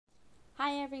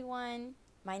Hi everyone,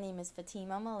 my name is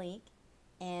Fatima Malik,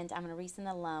 and I'm a recent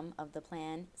alum of the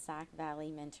PLAN Sac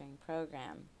Valley Mentoring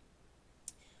Program.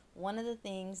 One of the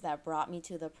things that brought me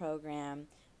to the program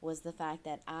was the fact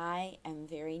that I am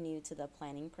very new to the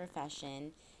planning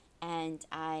profession, and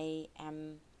I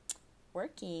am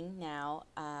working now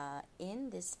in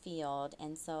this field,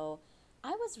 and so I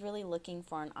was really looking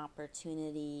for an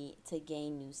opportunity to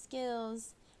gain new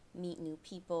skills, meet new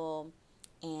people,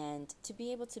 and to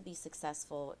be able to be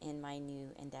successful in my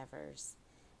new endeavors.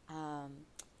 Um,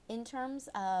 in terms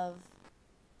of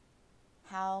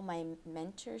how my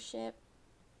mentorship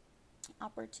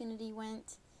opportunity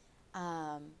went,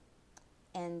 um,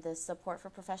 and the support for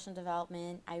professional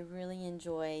development, I really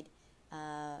enjoyed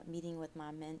meeting with my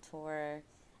mentor.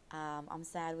 I'm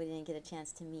sad we didn't get a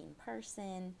chance to meet in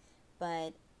person,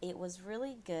 but it was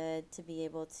really good to be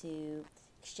able to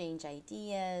exchange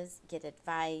ideas, get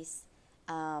advice.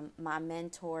 My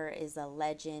mentor is a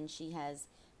legend. She has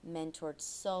mentored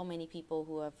so many people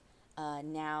who have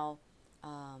now,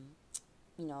 um,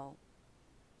 you know,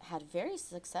 had very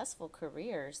successful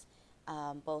careers,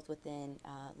 both within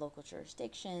local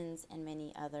jurisdictions and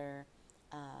many other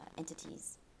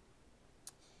entities.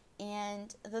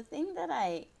 And the thing that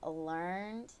I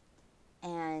learned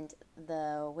and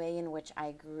the way in which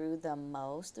I grew the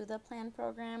most through the PLAN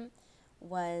program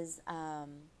was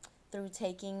through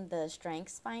taking the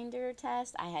Strengths Finder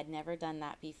test. I had never done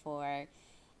that before.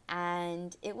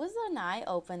 And it was an eye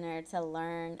opener to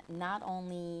learn not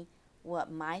only what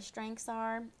my strengths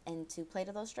are and to play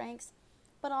to those strengths,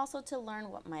 but also to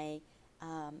learn what my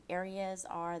areas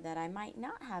are that I might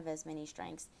not have as many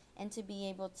strengths, and to be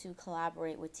able to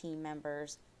collaborate with team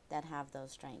members that have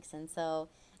those strengths. And so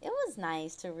it was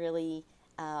nice to really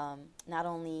not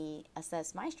only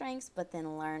assess my strengths, but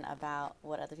then learn about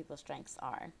what other people's strengths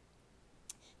are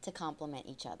to complement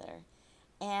each other.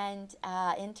 And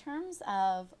in terms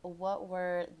of what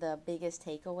were the biggest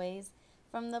takeaways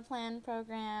from the PLAN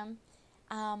program,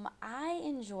 I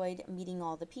enjoyed meeting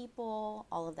all the people,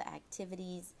 all of the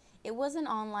activities. It was an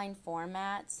online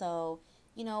format, so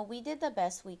we did the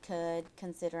best we could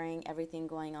considering everything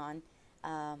going on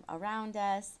around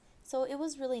us. So it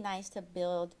was really nice to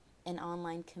build an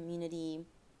online community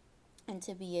and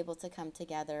to be able to come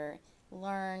together,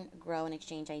 learn, grow, and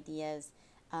exchange ideas.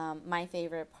 My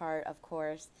favorite part, of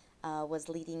course, was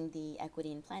leading the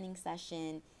equity and planning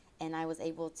session, and I was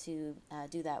able to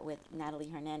do that with Natalie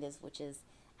Hernandez, which is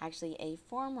actually a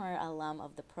former alum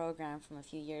of the program from a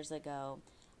few years ago,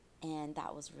 and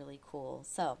that was really cool.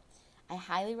 So I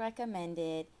highly recommend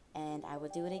it, and I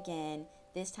would do it again.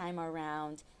 This time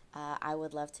around, I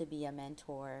would love to be a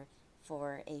mentor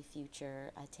for a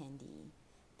future attendee.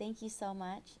 Thank you so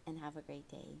much, and have a great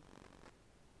day.